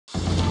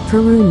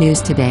Peru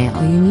News Today.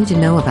 All you need to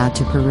know about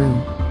Peru.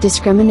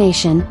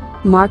 Discrimination.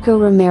 Marco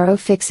Romero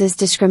fixes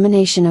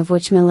discrimination of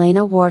which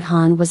Milena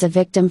Warthon was a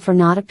victim for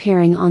not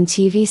appearing on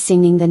TV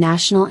singing the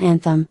national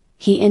anthem.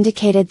 He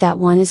indicated that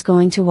one is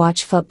going to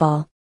watch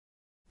football.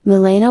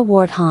 Milena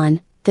Warthon,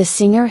 the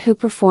singer who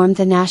performed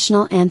the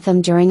national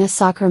anthem during a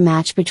soccer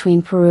match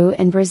between Peru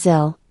and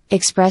Brazil,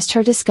 expressed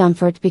her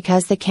discomfort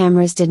because the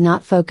cameras did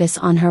not focus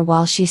on her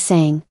while she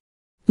sang.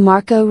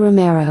 Marco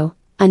Romero,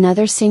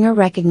 another singer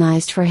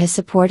recognized for his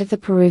support of the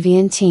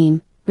Peruvian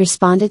team,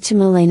 responded to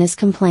Milena's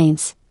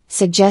complaints,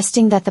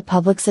 suggesting that the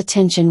public's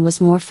attention was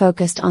more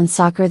focused on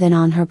soccer than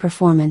on her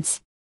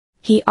performance.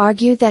 He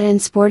argued that in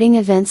sporting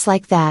events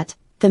like that,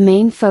 the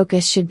main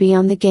focus should be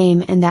on the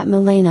game and that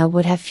Milena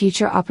would have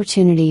future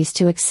opportunities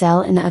to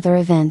excel in other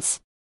events.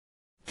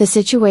 The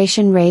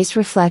situation raised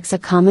reflects a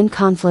common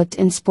conflict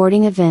in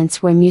sporting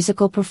events where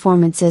musical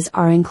performances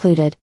are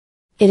included.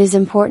 It is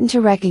important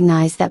to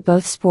recognize that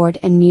both sport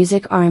and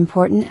music are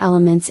important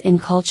elements in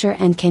culture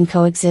and can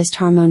coexist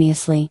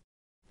harmoniously.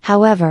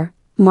 However,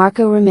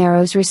 Marco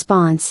Romero's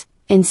response,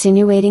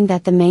 insinuating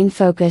that the main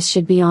focus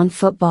should be on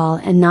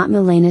football and not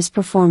Milena's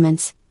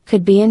performance,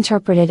 could be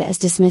interpreted as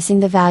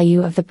dismissing the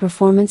value of the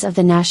performance of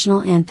the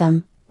national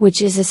anthem,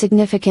 which is a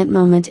significant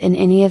moment in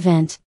any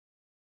event.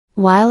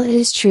 While it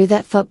is true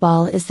that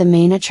football is the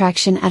main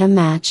attraction at a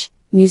match,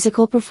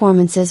 musical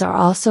performances are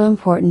also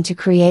important to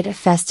create a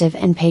festive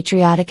and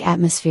patriotic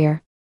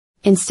atmosphere.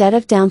 Instead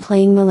of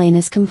downplaying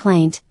Milena's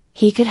complaint,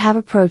 he could have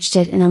approached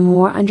it in a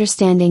more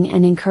understanding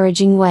and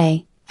encouraging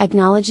way,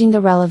 acknowledging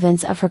the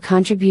relevance of her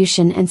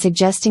contribution and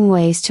suggesting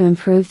ways to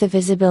improve the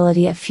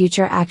visibility of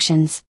future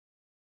actions.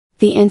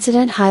 The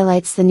incident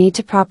highlights the need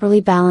to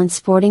properly balance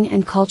sporting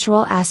and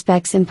cultural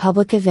aspects in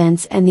public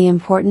events and the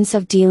importance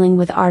of dealing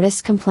with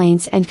artists'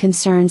 complaints and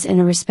concerns in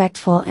a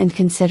respectful and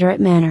considerate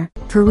manner.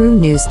 Peru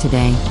News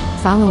Today.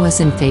 Follow us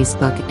on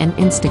Facebook and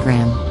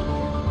Instagram.